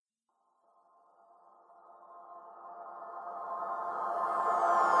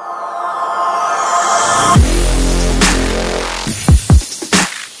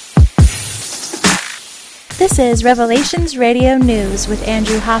is Revelations Radio News with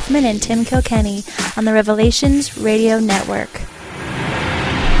Andrew Hoffman and Tim Kilkenny on the Revelations Radio Network.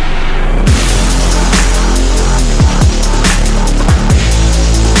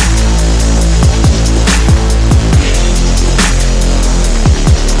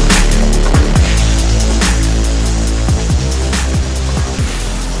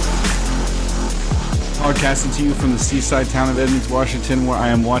 Broadcasting to you from the seaside town of Edmonds, Washington, where I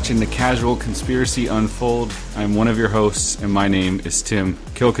am watching the casual conspiracy unfold. I am one of your hosts, and my name is Tim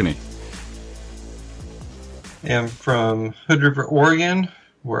Kilkenny. I'm from Hood River, Oregon,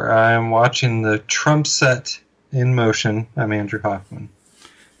 where I am watching the Trump set in motion. I'm Andrew Hoffman.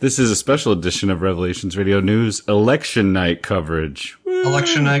 This is a special edition of Revelations Radio News, election night coverage. Woo!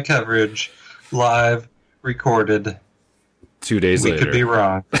 Election night coverage, live, recorded. 2 days later. We could be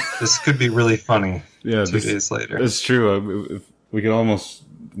wrong. This could be really funny. Yeah, 2 days later. That's true. We could almost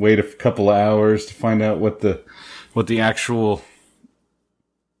wait a couple of hours to find out what the actual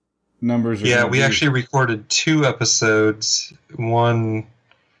numbers are. Yeah, we actually recorded 2 episodes, one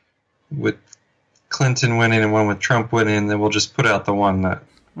with Clinton winning and one with Trump winning, and then we'll just put out the one that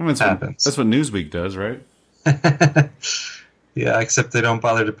happens. That's what Newsweek does, right? Yeah, except they don't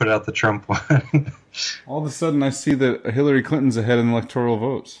bother to put out the Trump one. All of a sudden, I see that Hillary Clinton's ahead in electoral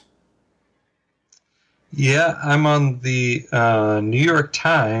votes. Yeah, I'm on the New York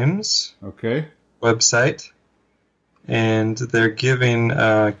Times website, and they're giving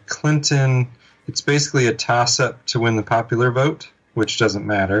Clinton, it's basically a toss-up to win the popular vote, which doesn't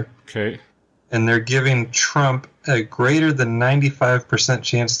matter. Okay. And they're giving Trump a greater than 95%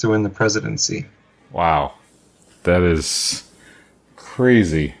 chance to win the presidency. Wow. That is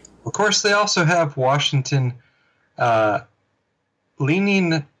crazy. Of course, they also have Washington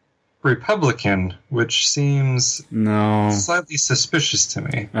leaning Republican, which seems slightly suspicious to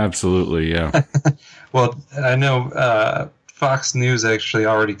me. Absolutely, yeah. Well, I know Fox News actually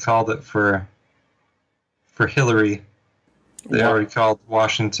already called it for Hillary. They already called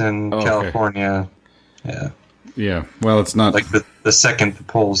Washington, California. Yeah. Yeah. Well, it's not like the second the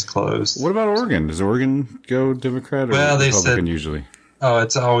polls closed. What about Oregon? Does Oregon go Democrat or Republican they said, usually? Oh,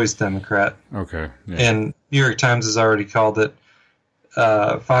 it's always Democrat. Okay. Yeah. And New York Times has already called it.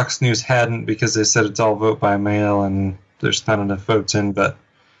 Fox News hadn't because they said it's all vote by mail and there's not enough votes in, but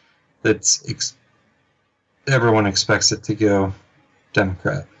everyone expects it to go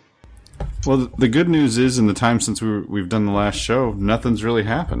Democrat. Well, the good news is, in the time since we've done the last show, nothing's really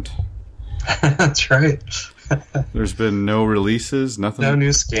happened. That's right. There's been no releases, nothing. No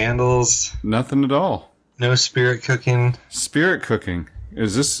new scandals. Nothing at all. No spirit cooking. Spirit cooking.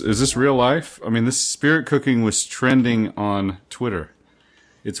 Is this real life? I mean, this spirit cooking was trending on Twitter.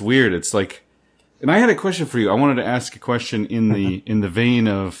 It's weird. It's like, and I had a question for you. I wanted to ask a question in the vein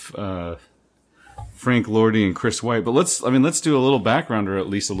of Frank Lordy and Chris White, but let's do a little background, or at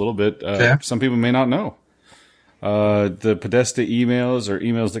least a little bit. Some people may not know. The Podesta emails are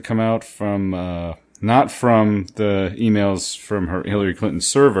emails that come out from not from the emails from Hillary Clinton's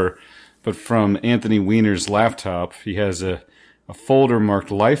server, but from Anthony Weiner's laptop. He has a folder marked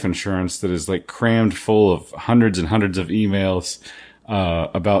life insurance that is like crammed full of hundreds and hundreds of emails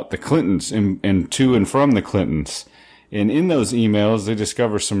about the Clintons and to and from the Clintons. And in those emails, they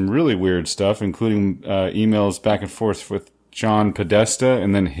discover some really weird stuff, including emails back and forth with John Podesta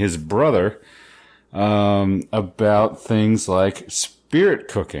and then his brother about things like spirit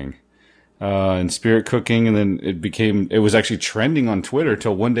cooking. And spirit cooking, and then it was actually trending on Twitter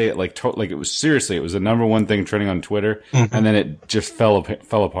till one day it it was the number one thing trending on Twitter, and then it just fell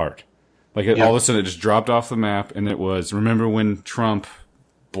apart. All of a sudden it just dropped off the map, and it was, remember when Trump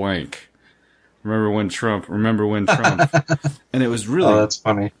blank. Remember when Trump. And it was really... Oh, that's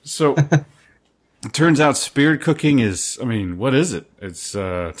funny. So, it turns out spirit cooking is, what is it? It's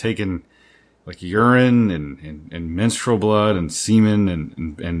taking like urine and menstrual blood and semen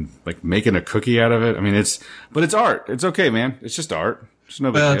and like making a cookie out of it. But it's art. It's okay, man. It's just art. It's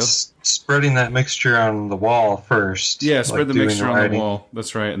no big deal. It's spreading that mixture on the wall first. Yeah, spread the mixture on the wall.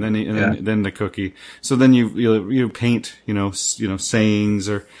 That's right. And then the cookie. So then you paint, sayings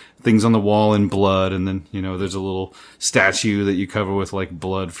or things on the wall in blood, and then, there's a little statue that you cover with like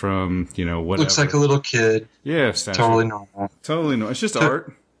blood from, whatever. Looks like a little kid. Yeah, statue. Totally normal. Totally normal. It's just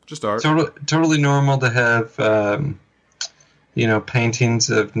art. Just art. Totally normal to have, paintings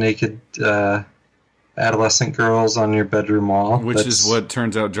of naked adolescent girls on your bedroom wall. Which is what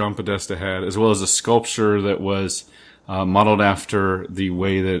turns out John Podesta had, as well as a sculpture that was modeled after the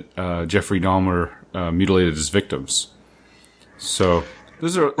way that Jeffrey Dahmer mutilated his victims. So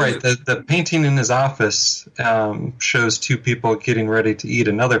Those are right. The painting in his office shows two people getting ready to eat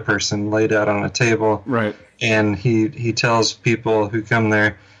another person laid out on a table. Right. And he tells people who come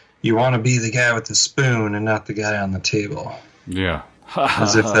there, you want to be the guy with the spoon and not the guy on the table. Yeah.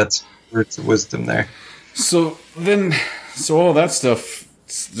 As if that's words of wisdom there. So all that stuff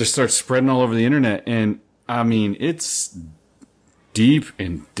just starts spreading all over the internet, and I mean, it's deep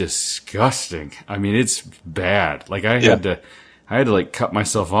and disgusting. I mean, it's bad. Like I had to like cut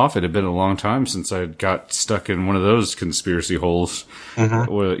myself off. It had been a long time since I got stuck in one of those conspiracy holes.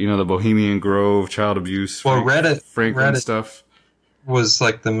 Where, the Bohemian Grove, child abuse, Franklin stuff was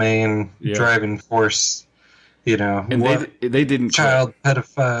like the main driving force. And they didn't child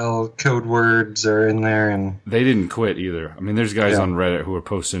pedophile code words are in there, and they didn't quit either. I mean, there's guys on Reddit who are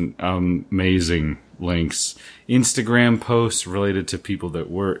posting amazing links, Instagram posts related to people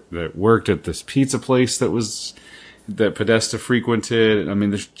that worked at this pizza place that Podesta frequented. I mean,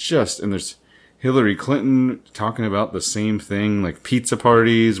 there's Hillary Clinton talking about the same thing, like pizza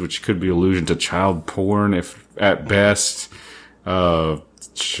parties, which could be allusion to child porn, if at best, child,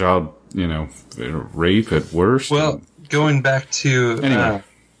 rape at worst. Well, going back to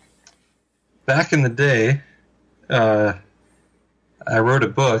back in the day, I wrote a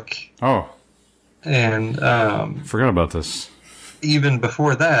book. Oh, and forgot about this. Even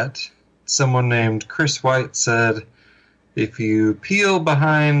before that, someone named Chris White said, if you go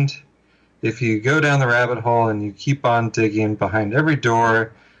down the rabbit hole and you keep on digging, behind every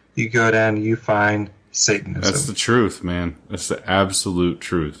door you go down, you find Satanism. That's the truth, man. That's the absolute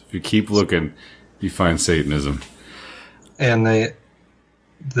truth. If you keep looking, you find Satanism. And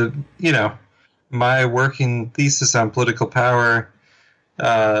my working thesis on political power,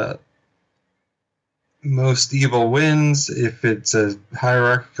 most evil wins. If it's a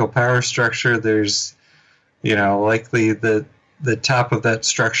hierarchical power structure, there's, likely the top of that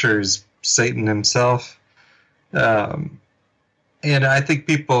structure is Satan himself. And I think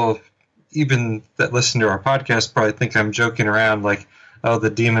people, even that listen to our podcast, probably think I'm joking around, like, oh, the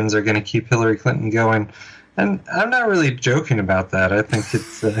demons are going to keep Hillary Clinton going. And I'm not really joking about that. I think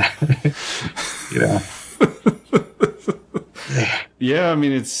it's, Yeah, I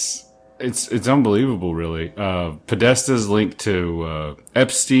mean, it's unbelievable, really. Podesta's linked to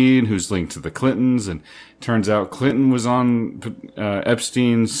Epstein, who's linked to the Clintons, and turns out Clinton was on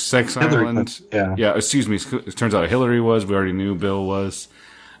Epstein's sex island. Yeah, excuse me. It turns out Hillary was. We already knew Bill was.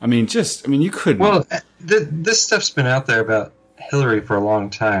 I mean, you couldn't. Well, this stuff's been out there about Hillary for a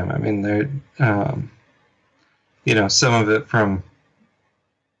long time. I mean, there, some of it from,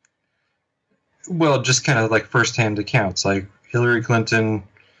 just kind of like firsthand accounts, like Hillary Clinton,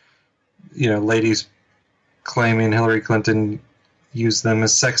 ladies claiming Hillary Clinton used them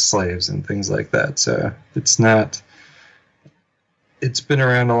as sex slaves and things like that. So it's been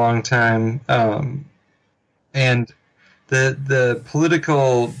around a long time. And the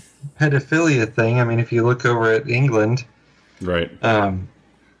political pedophilia thing, I mean, if you look over at England, right,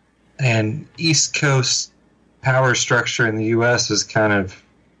 and East Coast power structure in the U.S. is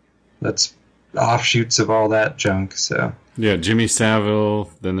that's offshoots of all that junk. So yeah, Jimmy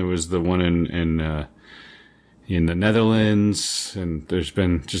Savile. Then there was the one in the Netherlands, and there's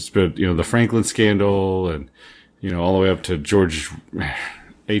been the Franklin scandal, and all the way up to George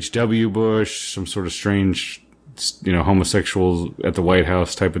H.W. Bush, some sort of strange homosexuals at the White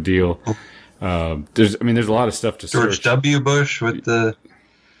House type of deal. There's a lot of stuff to George search. W. Bush with the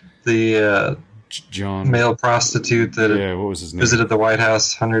John male prostitute that what was his name? Visited the White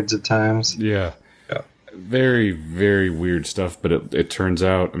House hundreds of times. Yeah. Very, very weird stuff, but it turns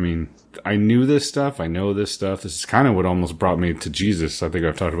out, I mean, I knew this stuff. I know this stuff. This is kind of what almost brought me to Jesus. I think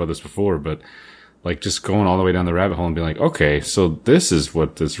I've talked about this before, but like just going all the way down the rabbit hole and being like, okay, so this is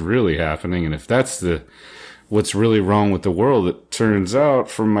what's really happening. And if that's what's really wrong with the world, it turns out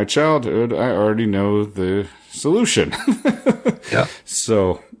from my childhood, I already know the solution. Yeah.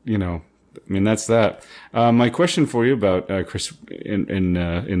 So, I mean, that's that. My question for you about Chris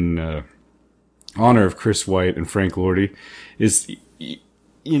in honor of Chris White and Frank Lordy is,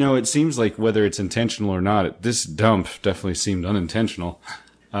 it seems like whether it's intentional or not, this dump definitely seemed unintentional.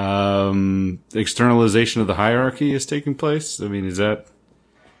 Externalization of the hierarchy is taking place. I mean, is that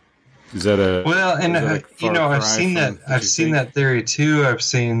a well? And I've seen that theory too. I've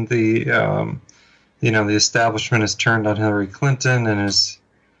seen the the establishment has turned on Hillary Clinton and is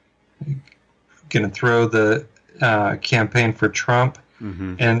going to throw the campaign for Trump.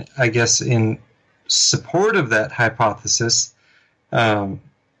 Mm-hmm. And I guess in support of that hypothesis, last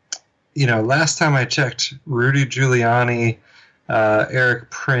time I checked, Rudy Giuliani, Eric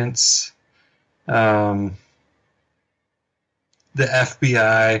Prince, the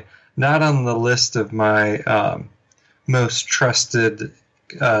FBI, not on the list of my most trusted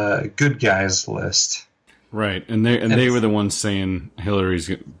good guys list. Right, and they were the ones saying Hillary's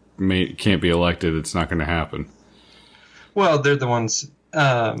can't be elected. It's not going to happen. Well, they're the ones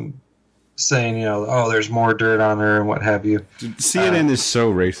saying, there's more dirt on her and what have you. Dude, CNN is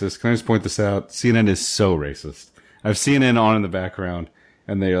so racist. Can I just point this out? CNN is so racist. I have CNN on in the background,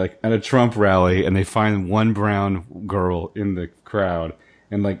 and they're like at a Trump rally, and they find one brown girl in the crowd,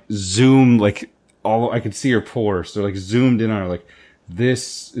 and like zoom, like I could see her pores. They're like zoomed in on her, like,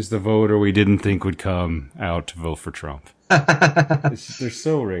 this is the voter we didn't think would come out to vote for Trump. They're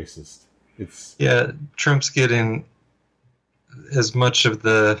so racist. Trump's getting as much of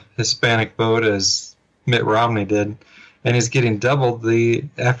the Hispanic vote as Mitt Romney did, and he's getting double the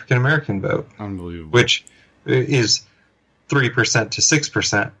African American vote. Unbelievable. Which is 3% to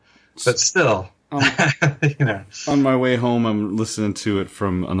 6%, but still, On my way home, I'm listening to it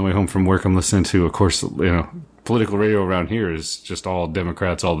on the way home from work. I'm listening to, of course, political radio around here is just all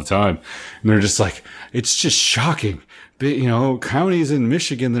Democrats all the time, and they're just like, it's just shocking. Counties in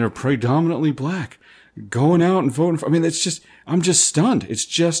Michigan that are predominantly black going out and voting for. I mean, I'm just stunned. It's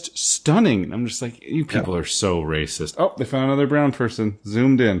just stunning. And I'm just like, you people are so racist. Oh, they found another brown person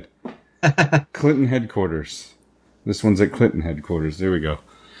zoomed in. Clinton headquarters. This one's at Clinton headquarters. There we go.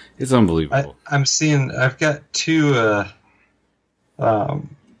 It's unbelievable. I've got two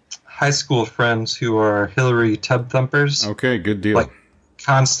high school friends who are Hillary tub thumpers. Okay, good deal. Like,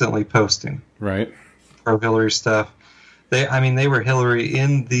 constantly posting. Right. Pro Hillary stuff. They were Hillary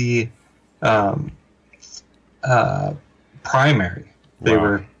in the primary. They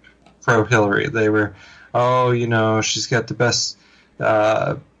were pro Hillary. They were, she's got the best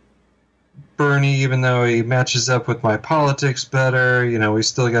Bernie, even though he matches up with my politics better, we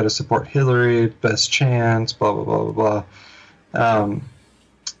still got to support Hillary, best chance, blah, blah, blah, blah, blah.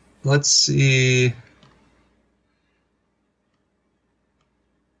 Let's see.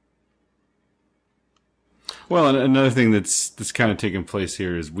 Well, and another thing that's kind of taking place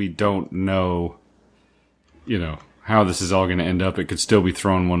here is we don't know, how this is all going to end up. It could still be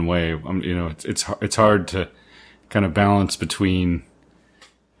thrown one way. It's hard to kind of balance between,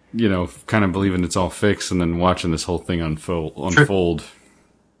 kind of believing it's all fixed and then watching this whole thing unfold.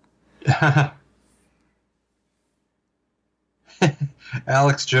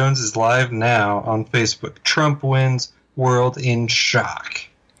 Alex Jones is live now on Facebook. Trump wins, world in shock.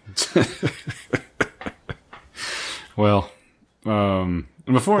 Well, before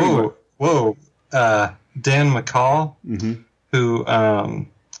Dan McCall, mm-hmm. who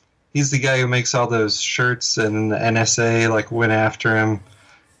he's the guy who makes all those shirts, and then the NSA went after him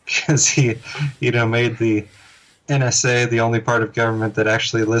because he made the NSA the only part of government that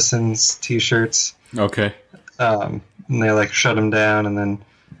actually listens T-shirts. Okay. And they shut him down, and then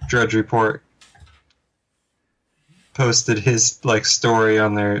Drudge Report posted his story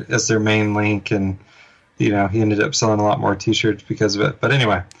on there as their main link, and he ended up selling a lot more T-shirts because of it. But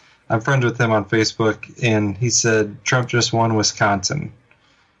anyway, I'm friends with him on Facebook, and he said Trump just won Wisconsin,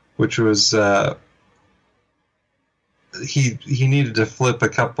 which was he needed to flip a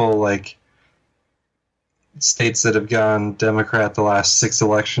couple states that have gone Democrat the last 6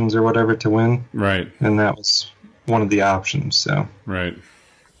 elections or whatever to win. Right. And that was one of the options. So. Right.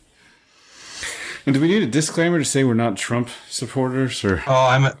 And do we need a disclaimer to say we're not Trump supporters, or?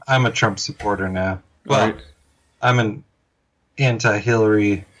 Oh, I'm a Trump supporter now. Well, right. I'm an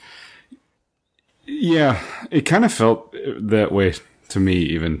anti-Hillary. Yeah, it kind of felt that way to me.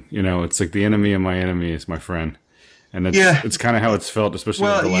 Even it's like the enemy of my enemy is my friend, and it's kind of how it's felt, especially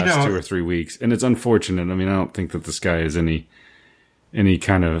over the last 2 or 3 weeks. And it's unfortunate. I mean, I don't think that this guy is any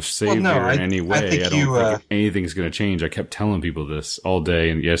kind of savior in any way. I don't think anything's going to change. I kept telling people this all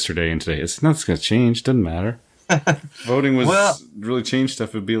day and yesterday and today. It's nothing's going to change. Doesn't matter. Voting was really changed stuff.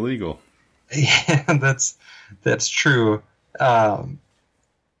 It'd be illegal. Yeah, that's true. I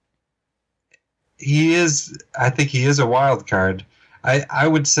think he is a wild card. I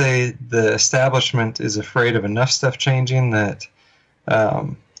would say the establishment is afraid of enough stuff changing that,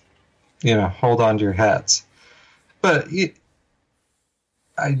 hold on to your hats. But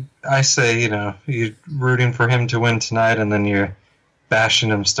I say, you're rooting for him to win tonight, and then you're bashing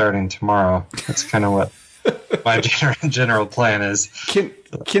him starting tomorrow. That's kind of what my general plan is.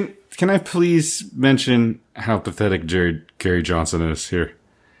 Can I please mention how pathetic Gary Johnson is here?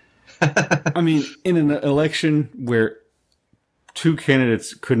 I mean, in an election where 2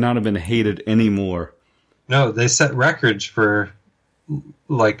 candidates could not have been hated anymore. No, they set records for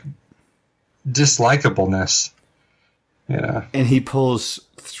dislikableness. And he pulls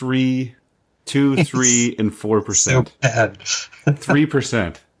 3 2, 3, and 4%. So bad.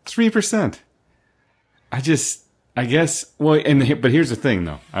 3%. 3%. I guess, well, but here's the thing,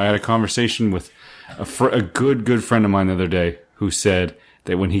 though. I had a conversation with a good friend of mine the other day who said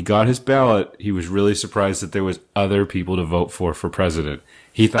that when he got his ballot, he was really surprised that there was other people to vote for president.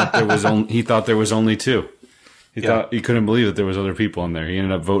 He thought there was only two. He couldn't believe that there was other people in there. He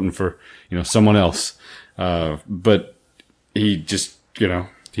ended up voting for, someone else. But he just,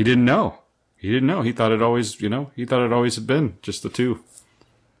 he didn't know. He didn't know. He thought it always had been just the two.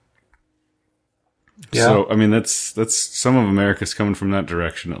 Yeah. So, I mean, that's some of America's coming from that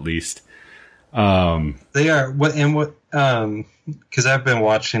direction, at least. They are. Because I've been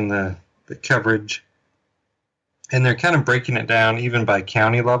watching the coverage, and they're kind of breaking it down even by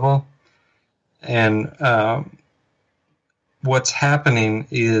county level. And what's happening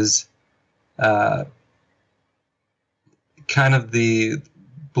is kind of the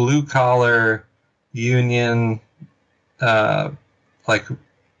blue-collar union, working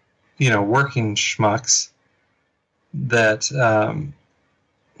schmucks that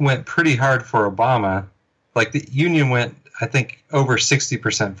went pretty hard for Obama. Like, the union went, I think, over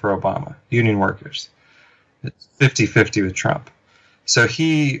 60% for Obama, union workers. It's 50-50 with Trump. So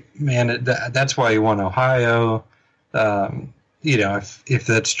that's why he won Ohio. If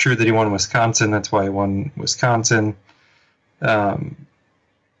that's true that he won Wisconsin, that's why he won Wisconsin.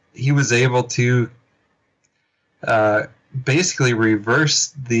 He was able to basically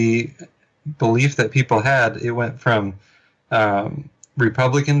reverse the belief that people had. It went from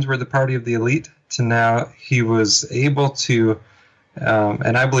Republicans were the party of the elite to now he was able to,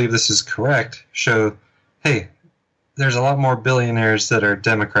 and I believe this is correct, show, hey, there's a lot more billionaires that are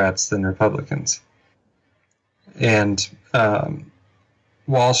Democrats than Republicans. And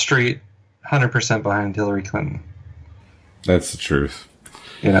Wall Street, 100% behind Hillary Clinton. That's the truth.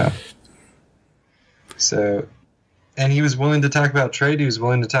 So, and he was willing to talk about trade. He was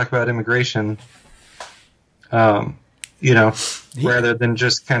willing to talk about immigration. Rather than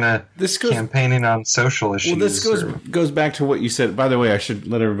just kind of campaigning on social issues. Well, this goes back to what you said. By the way, I should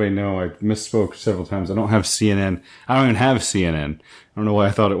let everybody know I misspoke several times. I don't have CNN. I don't even have CNN. I don't know why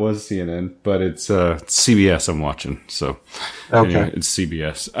I thought it was CNN, but it's CBS I'm watching. So, anyway, it's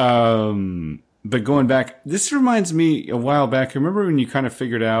CBS. But going back, this reminds me a while back. Remember when you kind of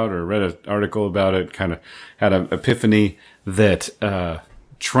figured out or read an article about it, kind of had an epiphany that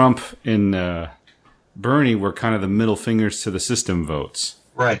Trump and Bernie were kind of the middle fingers to the system votes.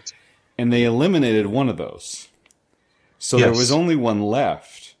 Right. And they eliminated one of those. So there was only one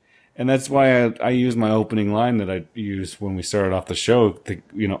left. And that's why I use my opening line that I used when we started off the show,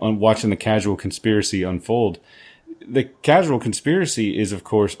 watching the casual conspiracy unfold. The casual conspiracy is, of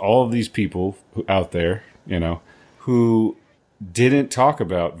course, all of these people out there, who didn't talk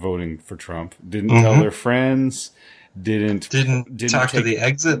about voting for Trump, didn't tell their friends, didn't talk to the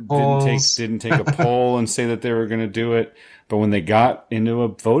exit polls, didn't take a poll and say that they were going to do it. But when they got into a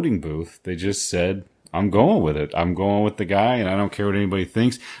voting booth, they just said, I'm going with it. I'm going with the guy, and I don't care what anybody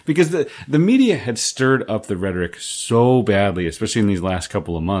thinks. Because the media had stirred up the rhetoric so badly, especially in these last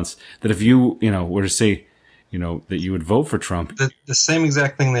couple of months, that if you, were to say, that you would vote for Trump. The same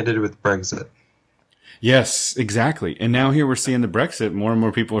exact thing they did with Brexit. Yes, exactly. And now here we're seeing the Brexit. More and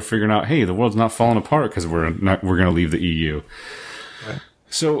more people are figuring out, hey, the world's not falling apart because we're going to leave the EU. Right.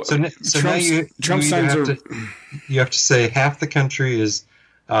 So now Trump signs you have to say half the country is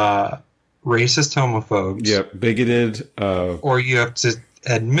racist homophobes. Yeah, bigoted. Or you have to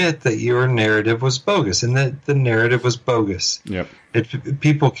admit that your narrative was bogus, and that the narrative was bogus. Yep.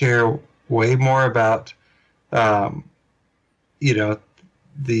 People care way more about, the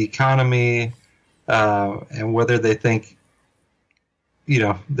economy, and whether they think,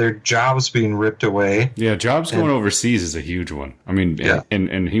 their jobs being ripped away. Yeah, jobs going overseas is a huge one. I mean,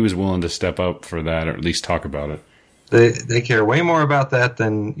 and he was willing to step up for that, or at least talk about it. They care way more about that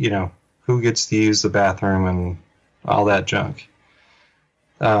than, who gets to use the bathroom and all that junk.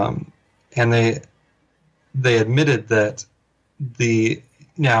 And they admitted that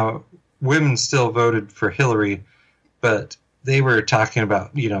women still voted for Hillary, but they were talking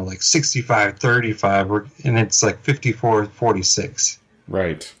about, like 65-35, and it's like 54-46.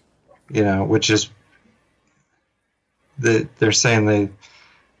 Right. Which is, they're saying they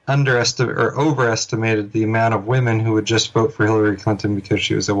overestimated the amount of women who would just vote for Hillary Clinton because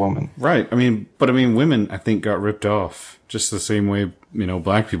she was a woman. Right. Women, I think, got ripped off just the same way,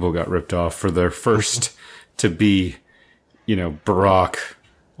 black people got ripped off for their first to be, Barack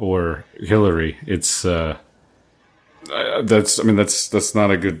or Hillary. It's, that's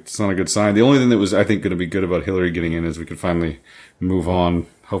not a good sign. The only thing that was, I think, going to be good about Hillary getting in is we could finally move on,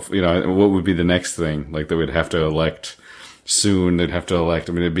 hopefully, what would be the next thing? Like, they would have to elect soon. They'd have to elect.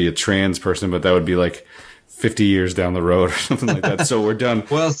 I mean, it'd be a trans person, but that would be like 50 years down the road or something like that. So we're done.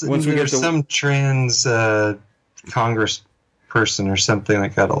 Well, once we get some trans Congress person or something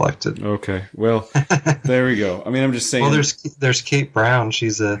that got elected. Okay, well, there we go. I mean, I'm just saying. Well, there's Kate Brown.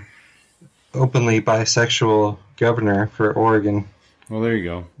 She's a openly bisexual governor for Oregon. Well, there you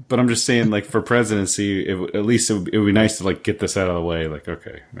go. But I'm just saying, like, for presidency, at least it would be nice to, like, get this out of the way. Like,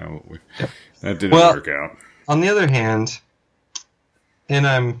 okay, no, that didn't work out. On the other hand, and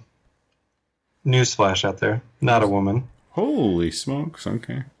I'm newsflash out there, not a woman. Holy smokes!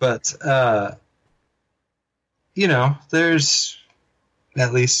 Okay, but there's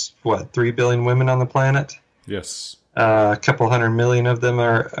at least 3 billion women on the planet. Yes, a couple 100 million of them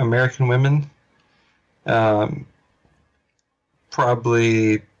are American women.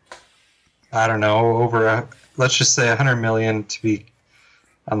 Probably, I don't know, let's just say 100 million to be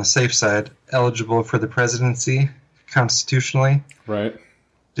on the safe side, eligible for the presidency constitutionally. Right.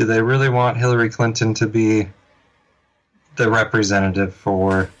 Do they really want Hillary Clinton to be the representative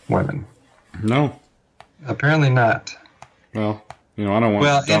for women? No. Apparently not. Well, I don't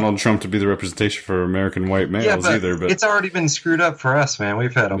want Donald Trump to be the representation for American white males either. But it's already been screwed up for us, man.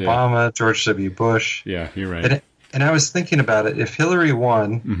 We've had Obama, George W. Bush. Yeah, you're right. And I was thinking about it. If Hillary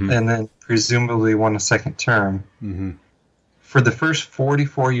won and then presumably won a second term, for the first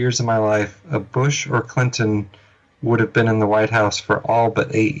 44 years of my life, a Bush or Clinton would have been in the White House for all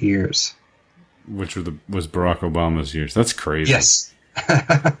but 8 years. Which was Barack Obama's years. That's crazy. Yes.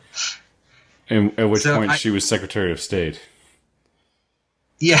 And at which point she was Secretary of State.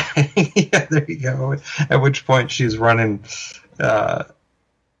 Yeah, yeah, there you go. At which point she's running the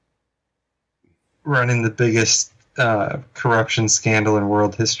biggest corruption scandal in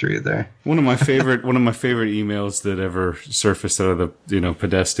world history there. One of my favorite emails that ever surfaced out of the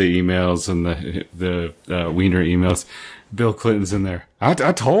Podesta emails and the Wiener emails. Bill Clinton's in there. I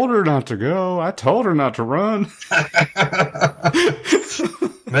told her not to go. I told her not to run.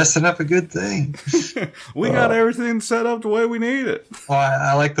 Messing up a good thing. We got everything set up the way we need it. Well,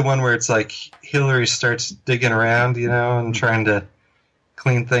 I like the one where it's like Hillary starts digging around, and trying to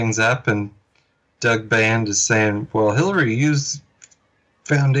clean things up, and Doug Band is saying, well, Hillary used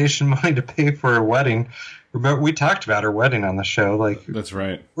foundation money to pay for her wedding. Remember, we talked about her wedding on the show. Like, that's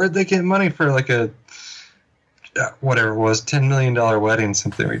right. Where'd they get money for like a, whatever it was, $10 million wedding,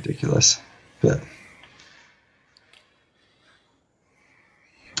 something ridiculous. But,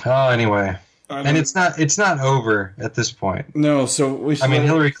 anyway. And it's not over at this point. No, so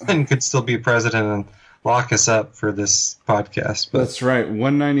Hillary Clinton could still be president and lock us up for this podcast. But. That's right.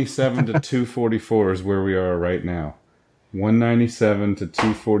 197 to 244 is where we are right now. 197 to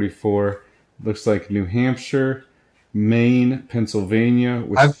 244. Looks like New Hampshire, Maine, Pennsylvania,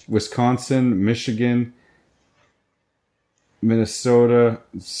 Wisconsin, Michigan, Minnesota.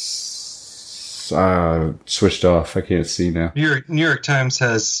 Switched off. I can't see now. New York Times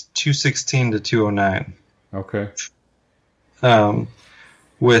has 216 to 209. Okay.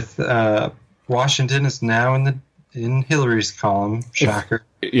 With Washington is now in Hillary's column. Shocker.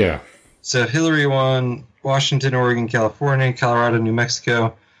 Yeah. So Hillary won Washington, Oregon, California, Colorado, New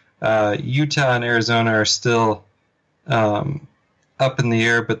Mexico. Utah and Arizona are still up in the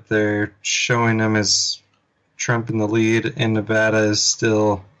air, but they're showing them as Trump in the lead, and Nevada is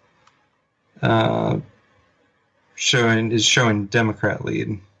still showing Democrat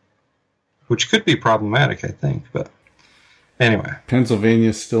lead, which could be problematic, I think. But anyway,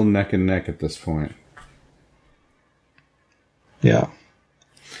 Pennsylvania's still neck and neck at this point. Yeah.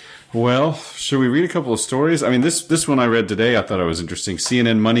 Well, should we read a couple of stories? I mean, this one I read today, I thought it was interesting.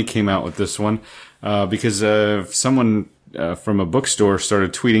 CNN Money came out with this one because someone from a bookstore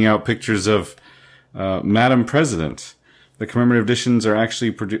started tweeting out pictures of Madam President. The commemorative editions are actually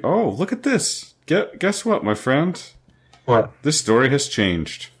produced. Oh, look at this. Guess what, my friend? What? This story has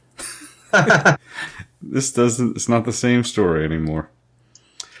changed. It's not the same story anymore.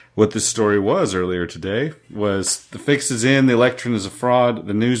 What this story was earlier today was the fix is in, the election is a fraud,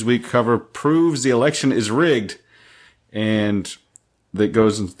 the Newsweek cover proves the election is rigged. And that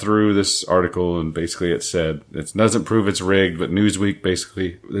goes through this article, and basically it said it doesn't prove it's rigged, but Newsweek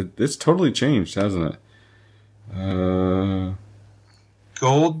basically, it's totally changed, hasn't it?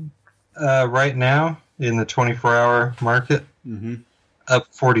 Gold right now in the 24-hour market,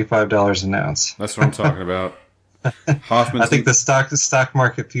 up $45 an ounce. That's what I'm talking about. Hoffman's I think the stock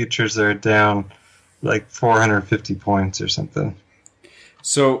market futures are down like 450 points or something.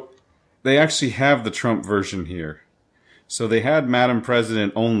 So they actually have the Trump version here. So they had Madam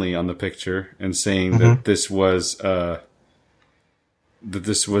President only on the picture and saying that this was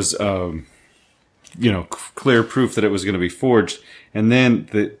this was, clear proof that it was going to be forged. And then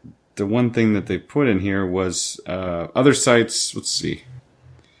the one thing that they put in here was other sites. Let's see.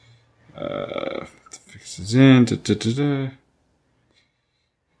 Fix this in.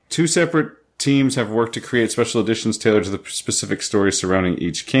 Two separate teams have worked to create special editions tailored to the specific story surrounding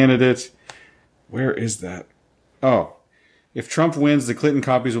each candidate. Where is that? Oh. If Trump wins, the Clinton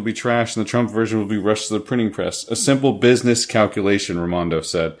copies will be trashed and the Trump version will be rushed to the printing press. A simple business calculation, Raimondo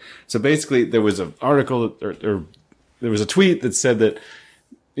said. So basically, there was an article, or there was a tweet that said that,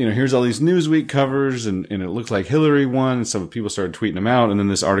 here's all these Newsweek covers, and it looked like Hillary won, and some people started tweeting them out, and then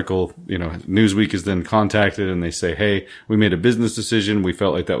this article, Newsweek is then contacted, and they say, hey, we made a business decision. We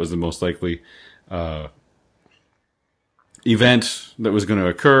felt like that was the most likely event that was going to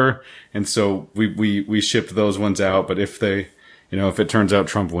occur, and so we shipped those ones out. But if they, if it turns out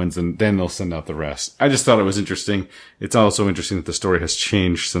Trump wins, then they'll send out the rest. I just thought it was interesting. It's also interesting that the story has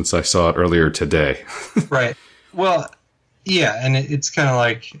changed since I saw it earlier today. Right. Well, yeah, and it's kind of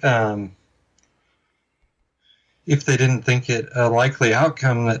like if they didn't think it a likely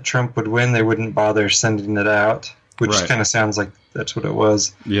outcome that Trump would win, they wouldn't bother sending it out, which kind of sounds like that's what it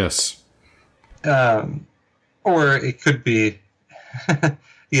was. Yes. Or it could be,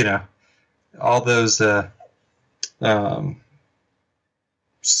 all those Seattle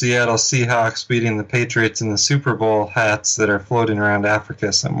Seahawks beating the Patriots in the Super Bowl hats that are floating around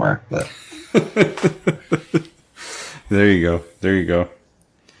Africa somewhere. But There you go.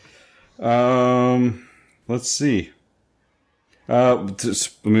 Let's see. We got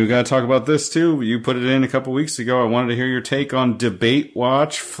to talk about this too. You put it in a couple weeks ago. I wanted to hear your take on Debate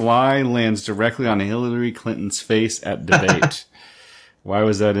Watch. Fly lands directly on Hillary Clinton's face at debate. Why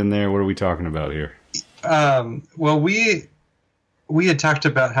was that in there? What are we talking about here? Well, we had talked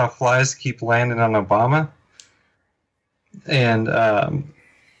about how flies keep landing on Obama, and oh,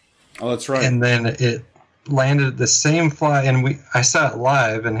 that's right. And then it landed the same fly, and I saw it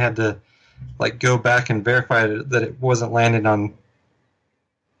live and had to go back and verify that it wasn't landing on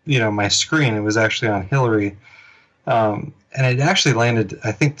my screen. It was actually on Hillary, and it actually landed,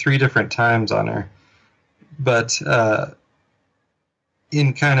 I think, 3 different times on her, but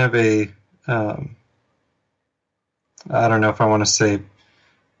in kind of a I don't know if I want to say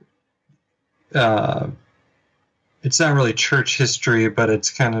it's not really church history, but it's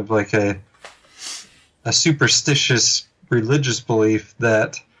kind of like a superstitious religious belief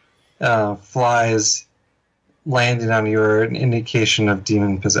that flies landing on you are an indication of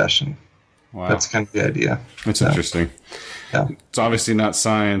demon possession. Wow. That's kind of the idea. That's interesting. Yeah. It's obviously not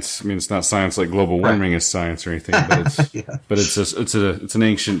science. I mean, it's not science like global warming is science or anything, but it's but it's an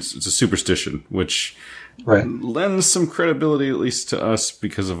ancient, it's a superstition, which lends some credibility at least to us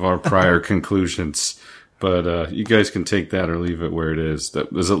because of our prior conclusions. But you guys can take that or leave it where it is.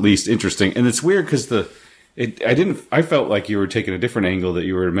 That was at least interesting, and it's weird because I felt like you were taking a different angle, that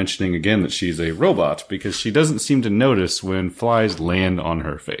you were mentioning again that she's a robot, because she doesn't seem to notice when flies land on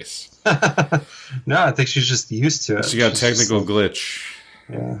her face. No, I think she's just used to it. She got a technical glitch.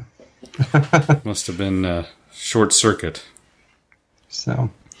 Yeah. Must have been short circuit. So,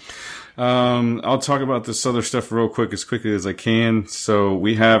 I'll talk about this other stuff real quick, as quickly as I can. So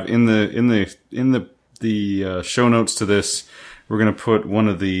we have in the show notes to this, we're going to put one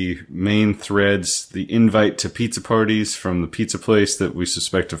of the main threads, the invite to pizza parties from the pizza place that we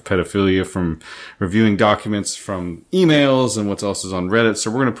suspect of pedophilia, from reviewing documents from emails and what else is on Reddit.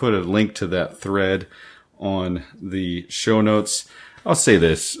 So we're going to put a link to that thread on the show notes. I'll say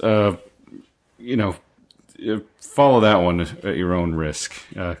this, follow that one at your own risk.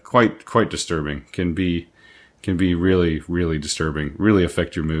 Quite disturbing. Can be really, really disturbing, really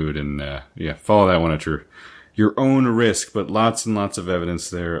affect your mood, and follow that one at your own risk. But lots and lots of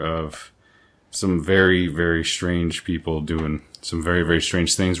evidence there of some very, very strange people doing some very, very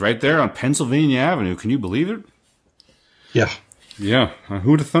strange things right there on Pennsylvania Avenue. Can you believe it? Yeah. Yeah.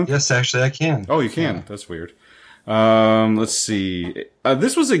 Who'd have thunk? Yes, actually, I can. Oh, you can. Yeah. That's weird. Let's see.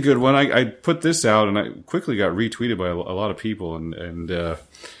 This was a good one. I put this out, and I quickly got retweeted by a lot of people, and I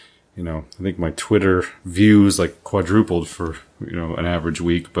think my Twitter views quadrupled for, an average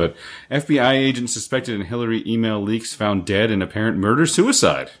week. But FBI agent suspected in Hillary email leaks found dead in apparent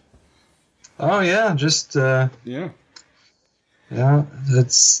murder-suicide. Oh, yeah. Just, yeah. Yeah,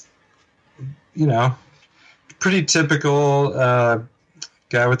 it's, pretty typical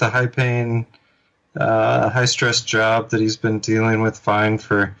guy with a high-paying, high-stress job that he's been dealing with fine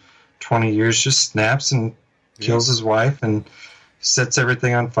for 20 years, just snaps and kills his wife and sets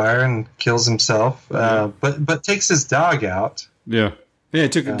everything on fire and kills himself, but takes his dog out. Yeah. Yeah, he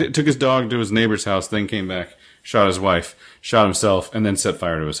took his dog to his neighbor's house, then came back shot his wife, shot himself, and then set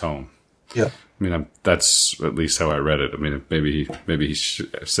fire to his home. Yeah. I mean, that's at least how I read it. I mean, maybe he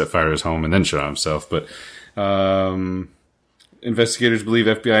set fire to his home and then shot himself. But investigators believe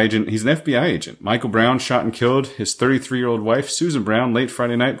he's an FBI agent. Michael Brown shot and killed his 33-year-old wife, Susan Brown, late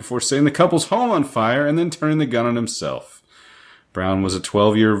Friday night before setting the couple's home on fire and then turning the gun on himself. Brown was a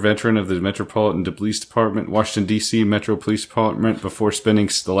 12-year veteran of the Metropolitan Police Department, Washington, D.C. Metro Police Department, before spending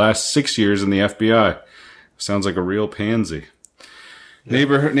the last 6 years in the FBI. Sounds like a real pansy.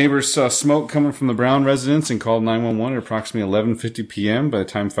 Neighbors saw smoke coming from the Brown residence and called 911 at approximately 11:50 p.m. By the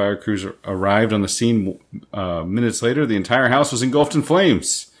time fire crews arrived on the scene minutes later, the entire house was engulfed in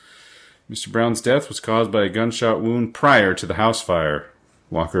flames. Mr. Brown's death was caused by a gunshot wound prior to the house fire,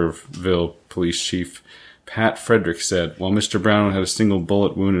 Walkerville Police Chief Pat Frederick said. While Mr. Brown had a single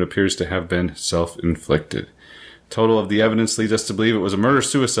bullet wound, it appears to have been self-inflicted. Total of the evidence leads us to believe it was a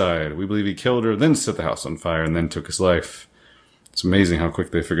murder-suicide. We believe he killed her, then set the house on fire, and then took his life. It's amazing how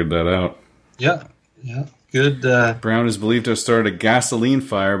quick they figured that out. Yeah. Good. Brown is believed to have started a gasoline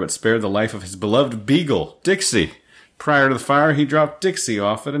fire, but spared the life of his beloved beagle, Dixie. Prior to the fire, he dropped Dixie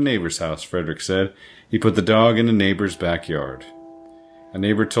off at a neighbor's house, Frederick said. He put the dog in a neighbor's backyard. A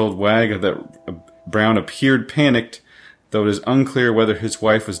neighbor told WAG that Brown appeared panicked, though it is unclear whether his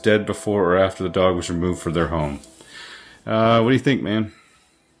wife was dead before or after the dog was removed from their home. What do you think, man?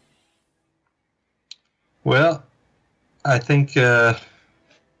 Well, I think add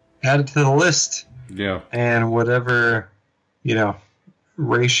it to the list. Yeah. And whatever,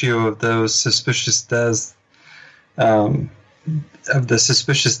 ratio of those suspicious deaths, of the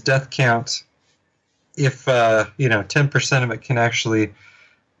suspicious death count, if, 10% of it can actually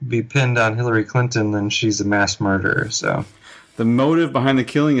be pinned on Hillary Clinton, then she's a mass murderer, so... The motive behind the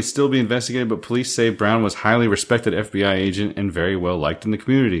killing is still being investigated, but police say Brown was a highly respected FBI agent and very well liked in the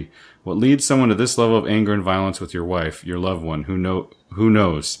community. What leads someone to this level of anger and violence with your wife, your loved one? Who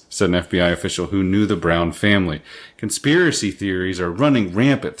knows, said an FBI official who knew the Brown family. Conspiracy theories are running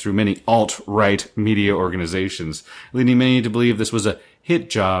rampant through many alt-right media organizations, leading many to believe this was a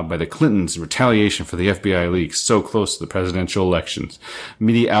hit job by the Clintons in retaliation for the FBI leaks so close to the presidential elections.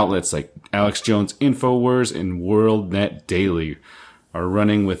 Media outlets like Alex Jones InfoWars and WorldNet Daily are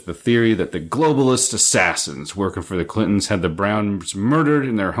running with the theory that the globalist assassins working for the Clintons had the Browns murdered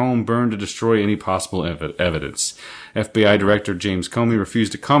and their home burned to destroy any possible evidence. FBI Director James Comey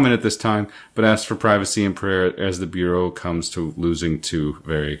refused to comment at this time, but asked for privacy and prayer as the Bureau comes to losing two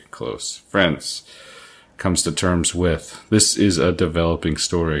very close friends. Comes to terms with. This is a developing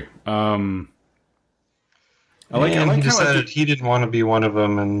story. He decided he didn't want to be one of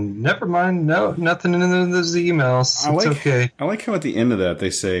them, and never mind, no, nothing in those emails. It's okay. I like how at the end of that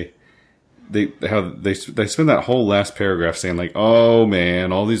they say they spend that whole last paragraph saying like, oh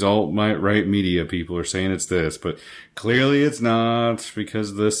man, all these alt-right media people are saying it's this, but clearly it's not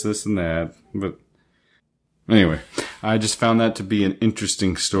because this and that. But anyway, I just found that to be an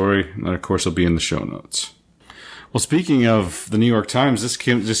interesting story, and of course it'll be in the show notes. Well, speaking of the New York Times, this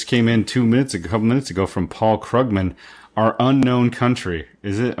just came in a couple minutes ago from Paul Krugman. Our unknown country.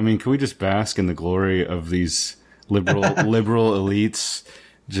 Is it? I mean, can we just bask in the glory of these liberal elites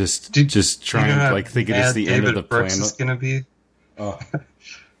just trying like think it is the end of the planet? Is going to be. I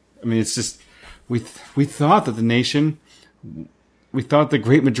mean, it's just we thought that the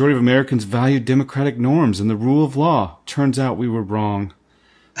great majority of Americans valued democratic norms and the rule of law. Turns out we were wrong.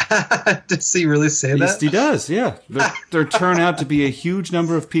 Does he really say that? He does, yeah. There turn out to be a huge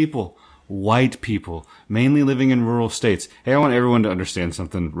number of people, white people, mainly living in rural states. Hey, I want everyone to understand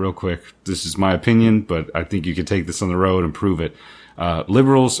something real quick. This is my opinion, but I think you could take this on the road and prove it.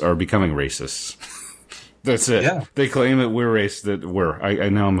 Liberals are becoming racist. That's it. Yeah. They claim that we're racist. I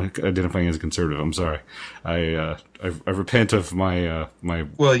now I'm identifying as a conservative. I'm sorry. I repent of my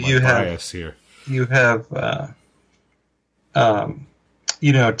bias here. You have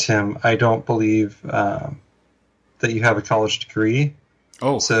Tim, I don't believe that you have a college degree.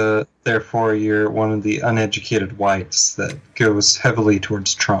 Oh. So, therefore, you're one of the uneducated whites that goes heavily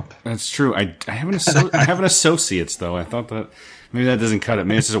towards Trump. That's true. I have an associate's, though. I thought that maybe that doesn't cut it.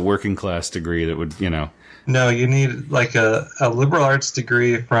 Maybe it's just a working class degree that would, No, you need like a liberal arts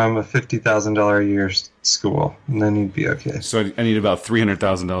degree from a $50,000 a year school, and then you'd be okay. So I need about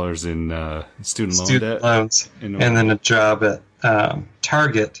 $300,000 in student loans, and then a job at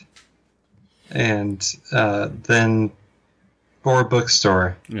Target, and then or a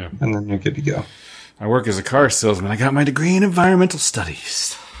bookstore, yeah, and then you're good to go. I work as a car salesman. I got my degree in environmental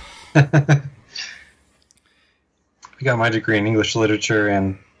studies. I got my degree in English literature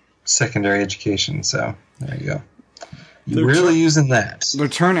and secondary education. So there you go. You're really using that. There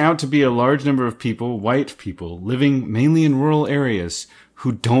turn out to be a large number of people, white people, living mainly in rural areas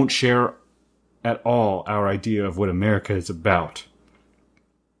who don't share at all our idea of what America is about.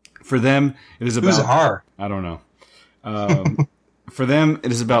 For them, it is about... Who's our? I don't know. For them,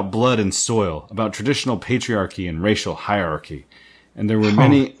 it is about blood and soil, about traditional patriarchy and racial hierarchy. And there were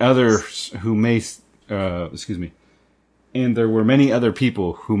many others who may... And there were many other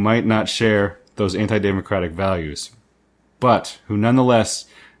people who might not share those anti-democratic values, but who nonetheless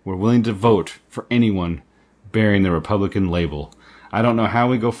were willing to vote for anyone bearing the Republican label. I don't know how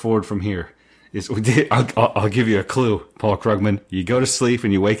we go forward from here. I'll give you a clue, Paul Krugman. You go to sleep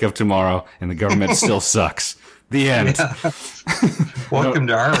and you wake up tomorrow and the government still sucks. The end. Yeah. Welcome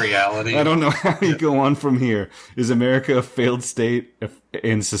to our reality. I don't know how you go on from here. Is America a failed state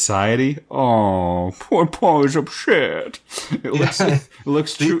in society? Oh, poor Paul is upset. It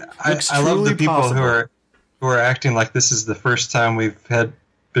looks true. I love the people possible. who are acting like this is the first time we've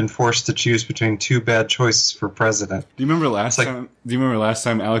been forced to choose between two bad choices for president. Do you remember last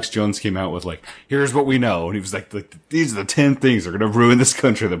time Alex Jones came out with like, here's what we know, and he was like these are the 10 things that are going to ruin this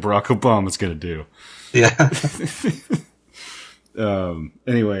country that Barack Obama's going to do. Yeah.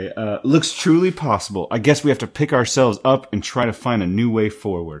 Anyway, looks truly possible. I guess we have to pick ourselves up and try to find a new way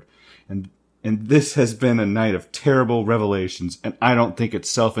forward. And this has been a night of terrible revelations, and I don't think it's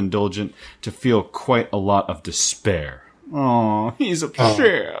self-indulgent to feel quite a lot of despair. Oh, he's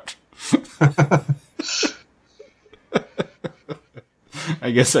upset.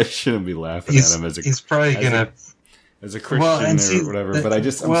 I guess I shouldn't be laughing at him he's probably gonna as a Christian or whatever, but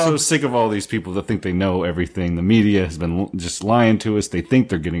I'm so sick of all these people that think they know everything. The media has been just lying to us. They think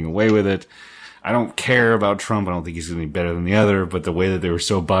they're getting away with it. I don't care about Trump. I don't think he's going to be better than the other, but the way that they were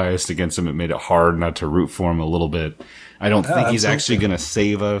so biased against him, it made it hard not to root for him a little bit. I don't think he's actually going to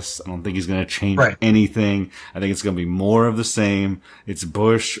save us. I don't think he's going to change anything. I think it's going to be more of the same. It's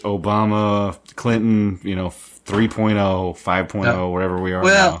Bush, Obama, Clinton, 3.0, 5.0, whatever we are now.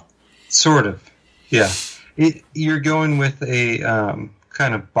 Well, sort of. Yeah. You're going with a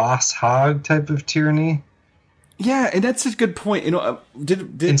kind of boss hog type of tyranny. Yeah, and that's a good point.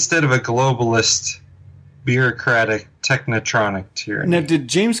 Instead of a globalist, bureaucratic, technotronic tyranny. Now, did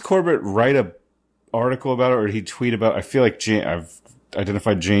James Corbett write an article about it, or did he tweet about it? I feel like I've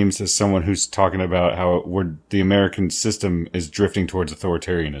identified James as someone who's talking about how the American system is drifting towards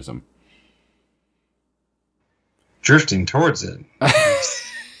authoritarianism. Drifting towards it.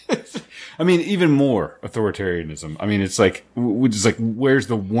 I mean, even more authoritarianism. I mean, it's like, where's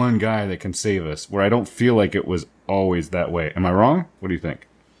the one guy that can save us? Where I don't feel like it was always that way. Am I wrong? What do you think?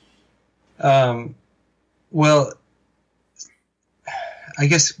 Well, I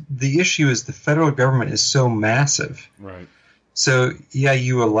guess the issue is the federal government is so massive. Right. So, yeah,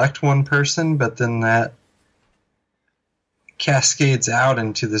 you elect one person, but then that cascades out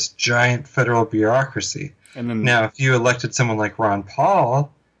into this giant federal bureaucracy. And then, now, if you elected someone like Ron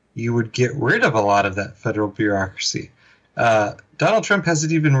Paul, you would get rid of a lot of that federal bureaucracy. Donald Trump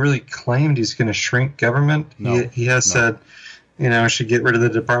hasn't even really claimed he's going to shrink government. No, he has said, we should get rid of the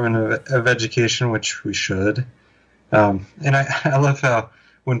Department of Education, which we should. And I love how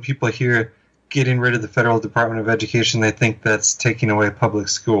when people hear getting rid of the Federal Department of Education, they think that's taking away public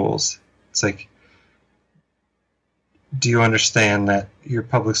schools. It's like, do you understand that your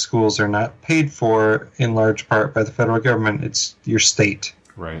public schools are not paid for in large part by the federal government? It's your state.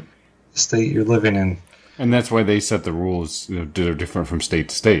 Right. The state you're living in. And that's why they set the rules that are different from state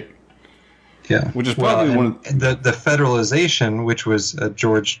to state. Yeah. Which is probably one of the federalization, which was a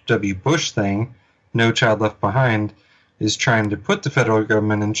George W. Bush thing, No Child Left Behind, is trying to put the federal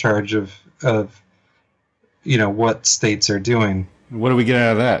government in charge of what states are doing. What do we get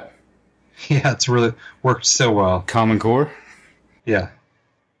out of that? Yeah, it's really worked so well. Common Core? Yeah.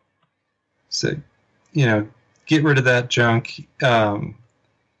 So, get rid of that junk. I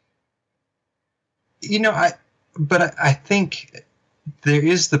think there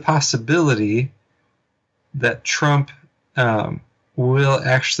is the possibility that Trump will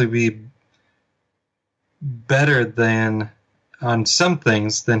actually be better than on some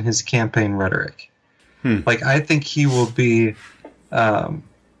things than his campaign rhetoric. Like, I think he will be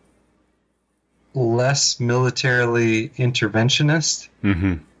less militarily interventionist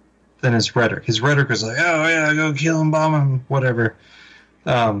than his rhetoric. His rhetoric was like, oh yeah, go kill him, bomb him, whatever.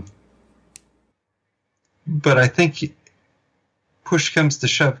 But I think push comes to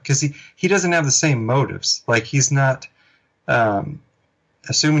shove because he doesn't have the same motives. Like, he's not,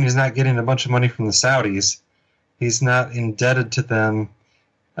 assuming he's not getting a bunch of money from the Saudis, he's not indebted to them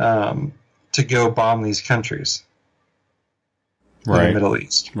to go bomb these countries in the Middle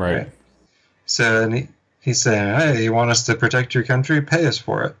East. Right. So, He's saying, hey, you want us to protect your country? Pay us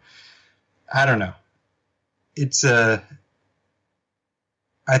for it. I don't know.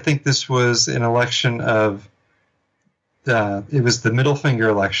 I think this was an election of, it was the middle finger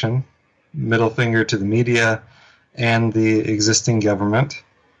election, middle finger to the media and the existing government.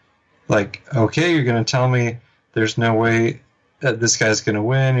 Like, okay, you're going to tell me there's no way that this guy's going to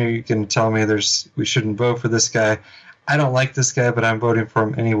win, or you're going to tell me we shouldn't vote for this guy. I don't like this guy, but I'm voting for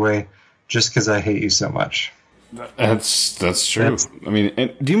him anyway, just because I hate you so much. That's true. I mean,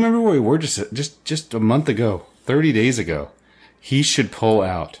 and do you remember where we were just a month ago, 30 days ago? He should pull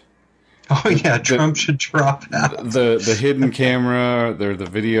out. Oh yeah, Trump should drop out. The hidden camera, the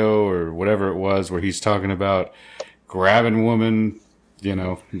video or whatever it was, where he's talking about grabbing women,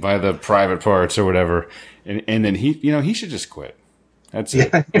 by the private parts or whatever, and then he should just quit. That's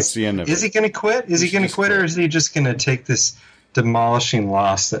it. That's the end of it. Is he going to quit? Is he going to quit, or is he just going to take this demolishing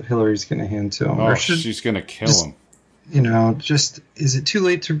loss that Hillary's going to hand to him? Or she's going to kill him. Is it too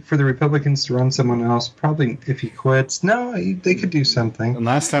late for the Republicans to run someone else? Probably if he quits. No, they could do something. And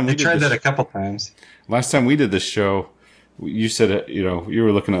last time they tried that a couple times. Last time we did this show, you said, you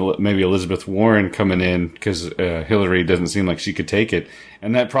were looking at maybe Elizabeth Warren coming in because Hillary doesn't seem like she could take it.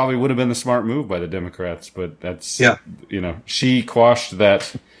 And that probably would have been the smart move by the Democrats. But that's, she quashed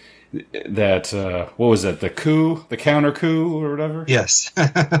that, what was that? The counter coup or whatever? Yes.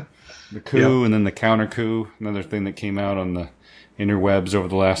 The coup and then the counter coup, another thing that came out on the interwebs over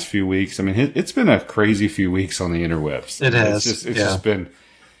the last few weeks. I mean, it's been a crazy few weeks on the interwebs. It has. It's just been,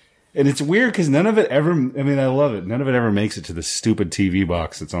 and it's weird because none of it ever, I love it. None of it ever makes it to the stupid TV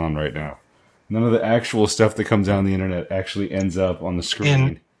box that's on right now. None of the actual stuff that comes out on the internet actually ends up on the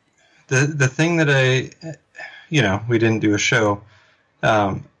screen. And the thing that we didn't do a show,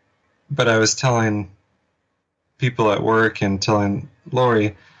 but I was telling people at work and telling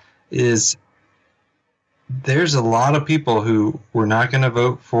Lori, is there's a lot of people who were not going to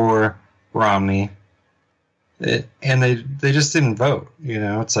vote for Romney, and they just didn't vote.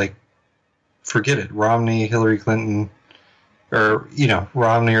 It's like, forget it. Romney, Hillary Clinton, or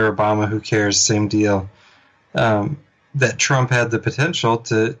Romney or Obama, who cares? Same deal. That Trump had the potential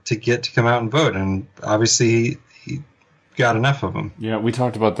to get to come out and vote, and obviously he got enough of them. Yeah, we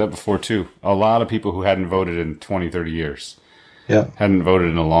talked about that before too. A lot of people who hadn't voted in 20, 30 years. Yeah, hadn't voted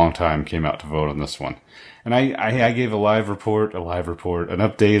in a long time came out to vote on this one, and I gave a live report, an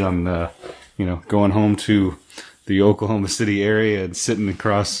update on going home to the Oklahoma City area and sitting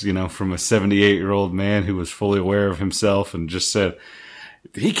across from a 78-year-old man who was fully aware of himself and just said,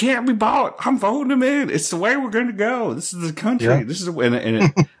 he can't be bought. I'm voting him in. It's the way we're going to go. This is the country. Yeah. This is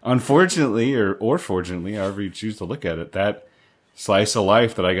unfortunately or fortunately, however you choose to look at it, that slice of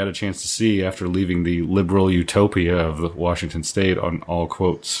life that I got a chance to see after leaving the liberal utopia of the Washington State on all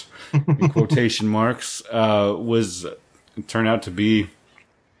quotes in quotation marks turned out to be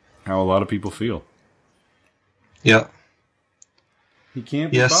how a lot of people feel. Yeah. He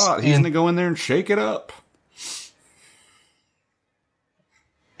can't be bought. He's going to go in there and shake it up.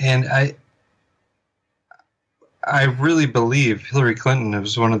 And I really believe Hillary Clinton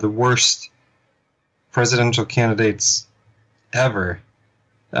was one of the worst presidential candidates ever.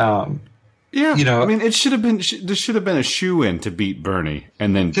 Yeah, it should have been. There should have been a shoe-in to beat Bernie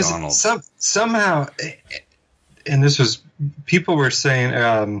and then Donald. Somehow, and this was, people were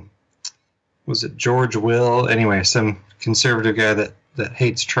saying, was it George Will? Anyway, some conservative guy that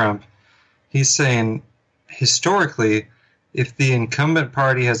hates Trump. He's saying, historically, if the incumbent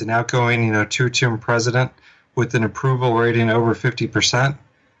party has an outgoing, two-term president with an approval rating over 50%,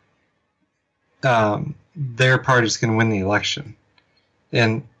 their party's going to win the election.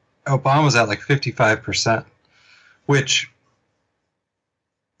 And Obama's at like 55%, which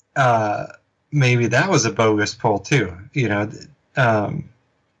maybe that was a bogus poll too.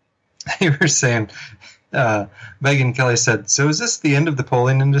 They were saying, Megyn Kelly said, so is this the end of the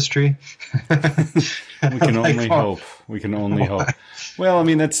polling industry? We can only hope. We can only hope. Well,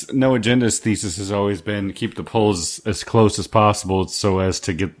 that's No Agenda's thesis has always been to keep the polls as close as possible so as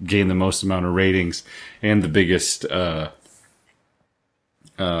to gain the most amount of ratings and the biggest ad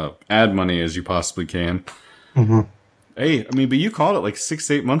money as you possibly can. Mm-hmm. Hey, but you called it like 6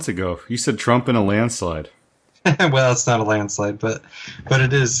 to 8 months ago. You said Trump in a landslide. Well, it's not a landslide, but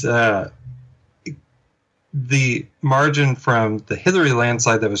it is the margin from the Hillary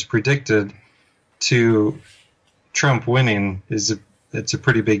landslide that was predicted to Trump winning it's a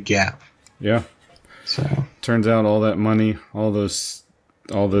pretty big gap. Yeah. So turns out all that money, all the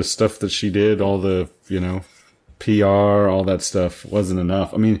stuff that she did, all the PR, all that stuff wasn't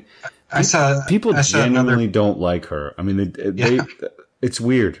enough. People genuinely don't like her. it's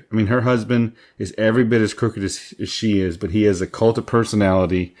weird. I mean, her husband is every bit as crooked as she is, but he has a cult of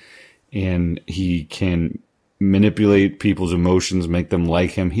personality, and he can manipulate people's emotions, make them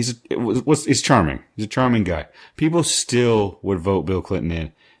like him. He's charming. He's a charming guy. People still would vote Bill Clinton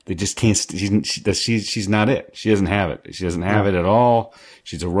in. They just can't. She's not it. She doesn't have it. She doesn't have it at all.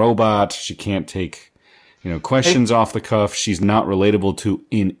 She's a robot. She can't take, questions off the cuff. She's not relatable to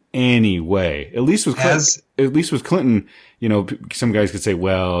in any way. At least with Clinton, some guys could say,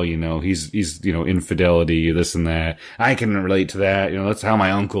 well, he's infidelity, this and that. I can relate to that. That's how my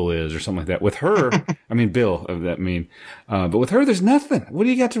uncle is, or something like that. With her, I mean, Bill, but with her, there's nothing. What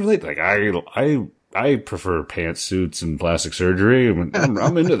do you got to relate? Like, I prefer pantsuits and plastic surgery.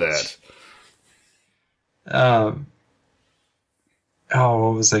 I'm into that.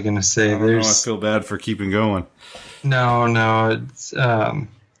 What was I going to say? I feel bad for keeping going. No, it's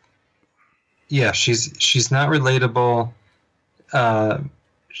she's not relatable.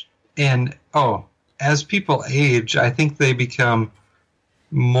 And as people age, I think they become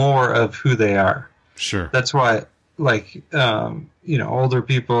more of who they are. Sure. That's why, older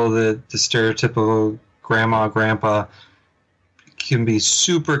people, the stereotypical grandma, grandpa can be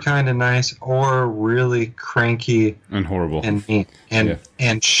super kind of nice or really cranky and horrible and mean.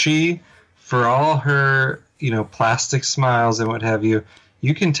 And she, for all her, plastic smiles and what have you,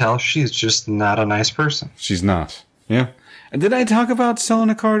 you can tell she's just not a nice person. She's not. Yeah. And did I talk about selling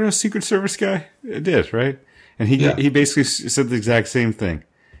a car to a Secret Service guy? I did, right? And he basically said the exact same thing.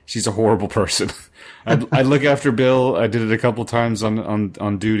 She's a horrible person. I look after Bill. I did it a couple times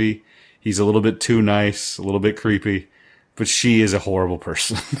on duty. He's a little bit too nice, a little bit creepy, but she is a horrible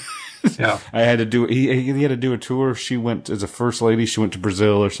person. Yeah. I had to do he had to do a tour. She went as a first lady. She went to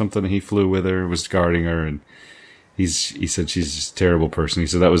Brazil or something. And he flew with her, was guarding her, and he said she's just a terrible person. He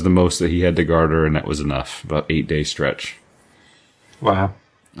said that was the most that he had to guard her, and that was enough. About 8-day stretch. Wow.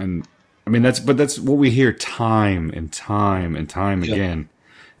 And I mean that's what we hear time and time and time again,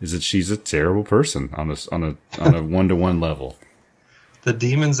 is that she's a terrible person on a 1-to-1 level. The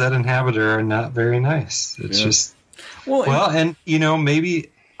demons that inhabit her are not very nice. It's just and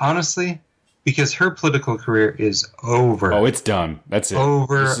maybe honestly, because her political career is over. Oh, it's done. That's it.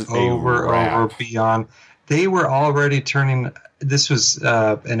 Over, beyond. They were already turning. This was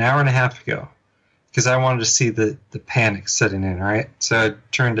an hour and a half ago, because I wanted to see the panic setting in, right? So I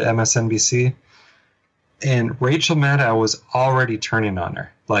turned to MSNBC, and Rachel Maddow was already turning on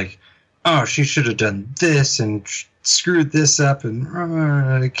her. Like, oh, she should have done this and screwed this up, and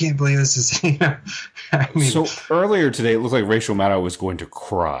I can't believe this is, I mean, so earlier today, it looked like Rachel Maddow was going to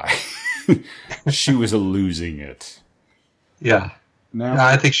cry. She was losing it. Yeah. Now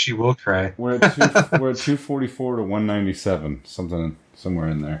I think she will cry. We're at 244 to 197, somewhere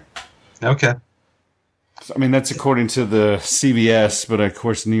in there. Okay. So, I mean, that's according to the CBS, but of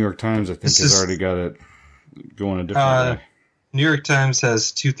course, the New York Times, I think, has already got it going a different way. New York Times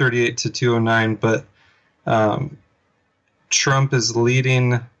has 238 to 209, but Trump is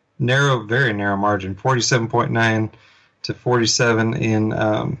leading very narrow margin, 47.9 to 47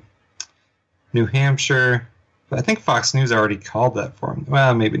 in New Hampshire. I think Fox News already called that for him.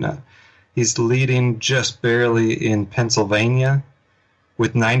 Well, maybe not. He's leading just barely in Pennsylvania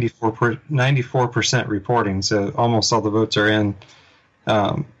with 94% reporting, so almost all the votes are in.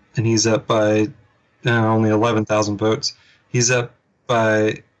 And he's up by only 11,000 votes. He's up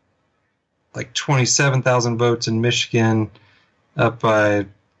by like 27,000 votes in Michigan, up by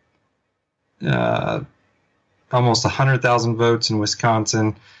almost 100,000 votes in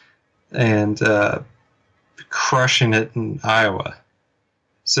Wisconsin, and crushing it in Iowa.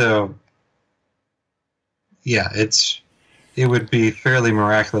 So, yeah, it would be fairly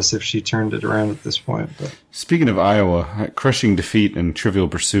miraculous if she turned it around at this point. But speaking of Iowa, crushing defeat in Trivial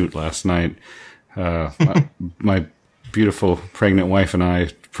Pursuit last night. My beautiful pregnant wife and I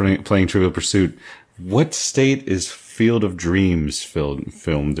playing Trivial Pursuit. What state is Field of Dreams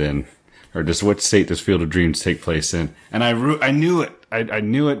filmed in? Or what state does Field of Dreams take place in? And I knew it. I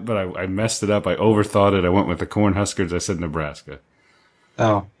knew it, but I messed it up. I overthought it. I went with the Cornhuskers. I said Nebraska.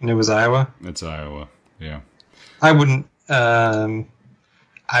 Oh, and it was Iowa? It's Iowa, yeah. I wouldn't... I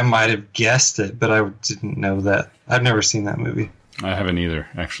might have guessed it, but I didn't know that. I've never seen that movie. I haven't either,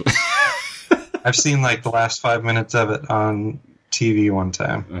 actually. I've seen like the last 5 minutes of it on TV one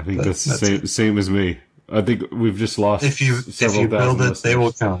time. I think that's the same as me. I think we've just lost. If you build it, listeners. They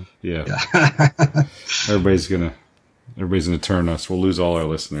will come. Yeah. Everybody's gonna turn us. We'll lose all our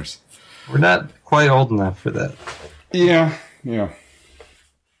listeners. We're not quite old enough for that. Yeah.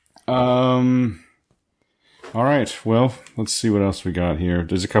 All right. Well, let's see what else we got here.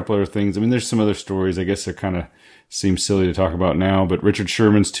 There's a couple other things. I mean, there's some other stories. I guess they kind of seem silly to talk about now, but Richard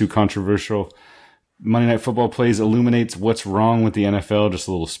Sherman's too controversial. Monday Night Football plays illuminates what's wrong with the NFL. Just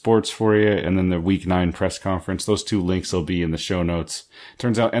a little sports for you. And then the Week 9 press conference. Those two links will be in the show notes.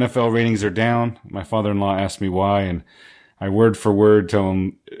 Turns out NFL ratings are down. My father-in-law asked me why, and I word for word tell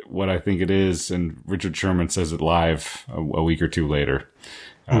him what I think it is. And Richard Sherman says it live a week or two later.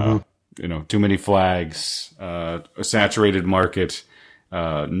 Too many flags, a saturated market,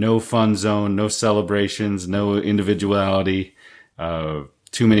 no fun zone, no celebrations, no individuality,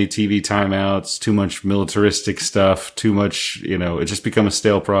 too many TV timeouts, too much militaristic stuff, too much, it just become a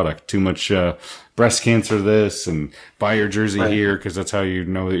stale product. Too much breast cancer this, and buy your jersey here because that's how you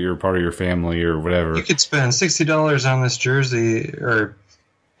know that you're part of your family or whatever. You could spend $60 on this jersey or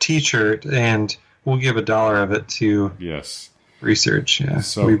T-shirt, and we'll give $1 of it to research. Yeah.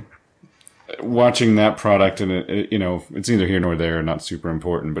 So watching that product, and it's neither here nor there, not super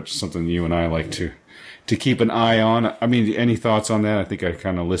important, but just something you and I like to keep an eye on. I mean, any thoughts on that? I think I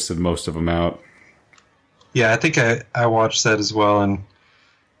kind of listed most of them out. Yeah, I think I watched that as well,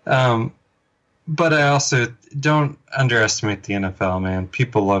 and but I also don't underestimate the NFL, man.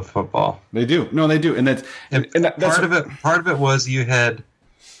 People love football. They do. No, they do, and that's part of it was you had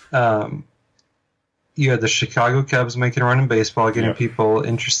the Chicago Cubs making a run in baseball, getting people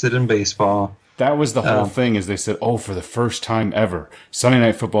interested in baseball. That was the whole thing, is they said, for the first time ever, Sunday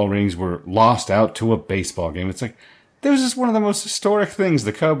Night Football ratings were lost out to a baseball game. It's like, that was just one of the most historic things,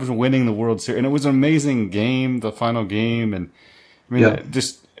 the Cubs winning the World Series. And it was an amazing game, the final game. And I mean,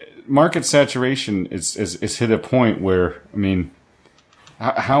 just market saturation is hit a point where, I mean,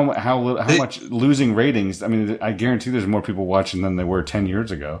 how much losing ratings? I mean, I guarantee there's more people watching than there were 10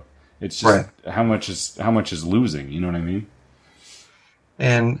 years ago. It's just how much is losing, you know what I mean?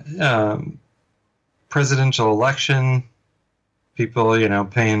 And presidential election, people,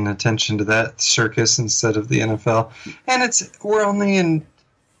 paying attention to that circus instead of the NFL. And we're only in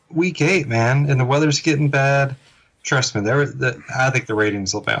week 8, man, and the weather's getting bad. Trust me, I think the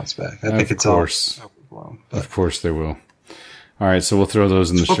ratings will bounce back. I think it's all overblown. Of course they will. All right, so we'll throw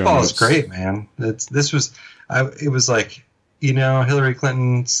those in the show notes. Football is great, man. It was like, Hillary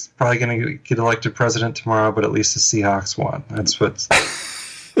Clinton's probably going to get elected president tomorrow, but at least the Seahawks won. That's what's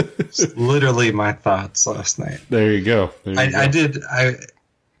literally my thoughts last night. There you go. I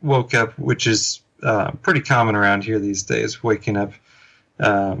woke up, which is pretty common around here these days, waking up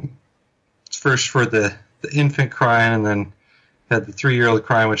first for the infant crying, and then had the 3-year-old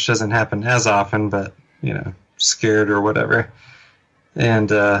crying, which doesn't happen as often, but, scared or whatever. And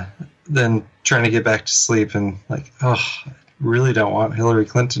then trying to get back to sleep and like, I really don't want Hillary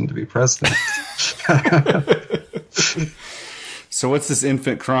Clinton to be president. So what's this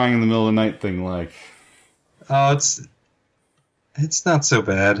infant crying in the middle of the night thing like? Oh, it's not so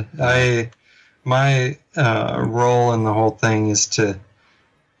bad. My role in the whole thing is to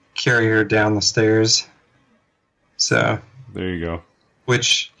carry her down the stairs. So there you go.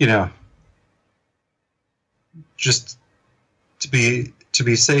 Which, just to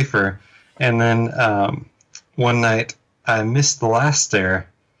be safer. And then one night I missed the last stair,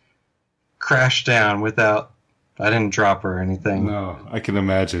 crashed down I didn't drop her or anything. No, I can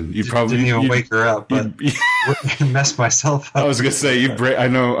imagine. You probably didn't even wake her up, but messed myself up. I was gonna say I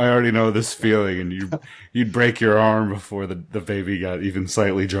already know this feeling, and you'd break your arm before the baby got even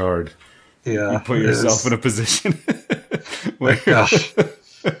slightly jarred. Yeah, you put yourself in a position where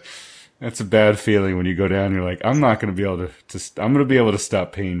that's a bad feeling when you go down. You're like, I'm not going to be able to. I'm going to be able to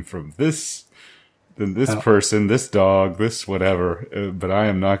stop pain from this. Then this person, this dog, this whatever, but I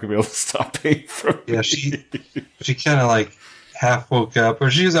am not going to be able to stop pain from. Yeah, she kind of like half woke up, or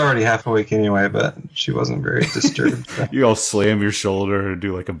she was already half awake anyway, but she wasn't very disturbed. You all slam your shoulder and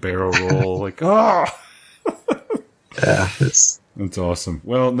do like a barrel roll, like Yeah, that's awesome.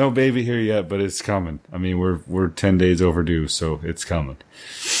 Well, no baby here yet, but it's coming. I mean, we're 10 days overdue, so it's coming.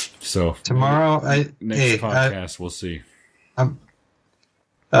 So tomorrow, next podcast, we'll see.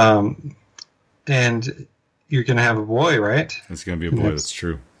 And you're going to have a boy, right? It's going to be a boy. That's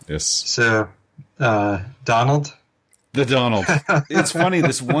true. Yes. So, Donald. The Donald. It's funny.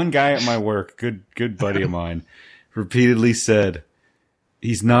 This one guy at my work, good buddy of mine, repeatedly said,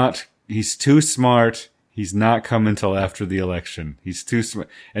 he's too smart. He's not coming till after the election. He's too smart.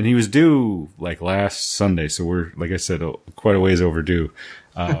 And he was due like last Sunday. So we're, like I said, quite a ways overdue.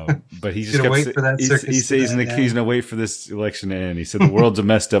 But he just kept wait for that he said he's going to wait for this election to end. He said the world's a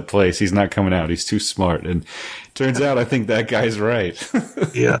messed up place. He's not coming out. He's too smart. And turns out I think that guy's right.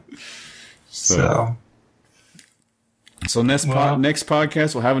 Yeah. So next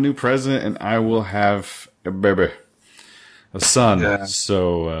podcast we'll have a new president, and I will have a baby, a son. Yeah.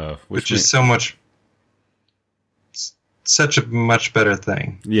 So, which is such a much better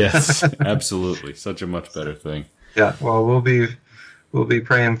thing. Yes, absolutely, such a much better thing. Yeah. Well, we'll be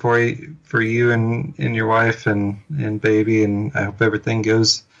praying for you and your wife and baby, and I hope everything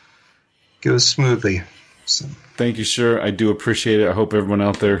goes smoothly. So. Thank you, sir. I do appreciate it. I hope everyone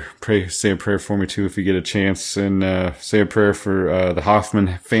out there say a prayer for me too if you get a chance, and say a prayer for the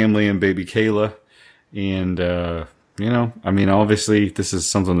Hoffman family and baby Kayla. And obviously this is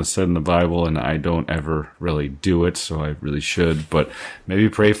something that's said in the Bible, and I don't ever really do it, so I really should. But maybe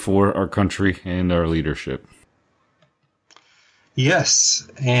pray for our country and our leadership. Yes,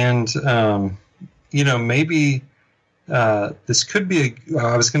 and maybe. This could be,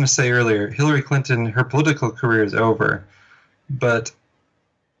 I was going to say earlier, Hillary Clinton, her political career is over, but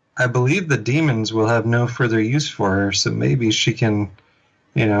I believe the demons will have no further use for her, so maybe she can,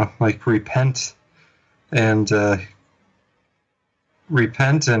 repent and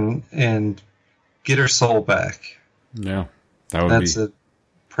get her soul back. Yeah, That's a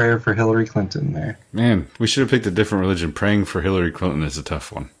prayer for Hillary Clinton there. Man, we should have picked a different religion. Praying for Hillary Clinton is a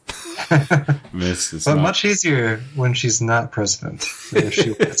tough one. But much easier when she's not president than if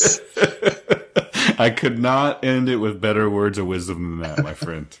she was. I could not end it with better words of wisdom than that, my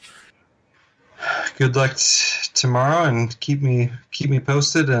friend. Good luck tomorrow, and keep me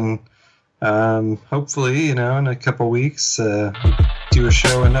posted, and hopefully, in a couple weeks, do a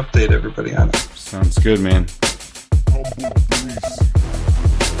show and update everybody on it. Sounds good, man.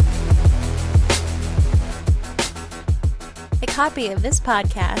 A copy of this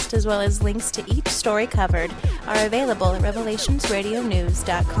podcast, as well as links to each story covered, are available at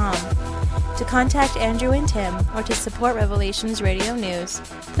revelationsradionews.com. To contact Andrew and Tim, or to support Revelations Radio News,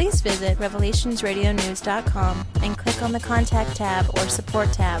 please visit revelationsradionews.com and click on the Contact tab or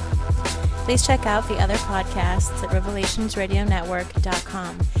Support tab. Please check out the other podcasts at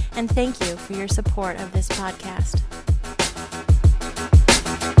revelationsradionetwork.com. And thank you for your support of this podcast.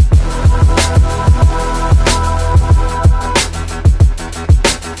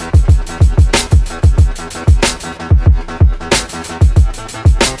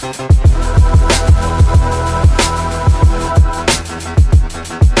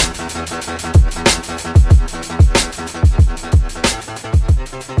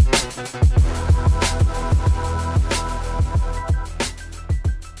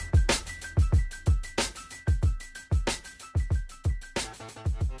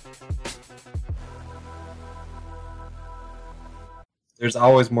 There's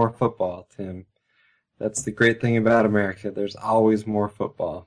always more football, Tim. That's the great thing about America. There's always more football.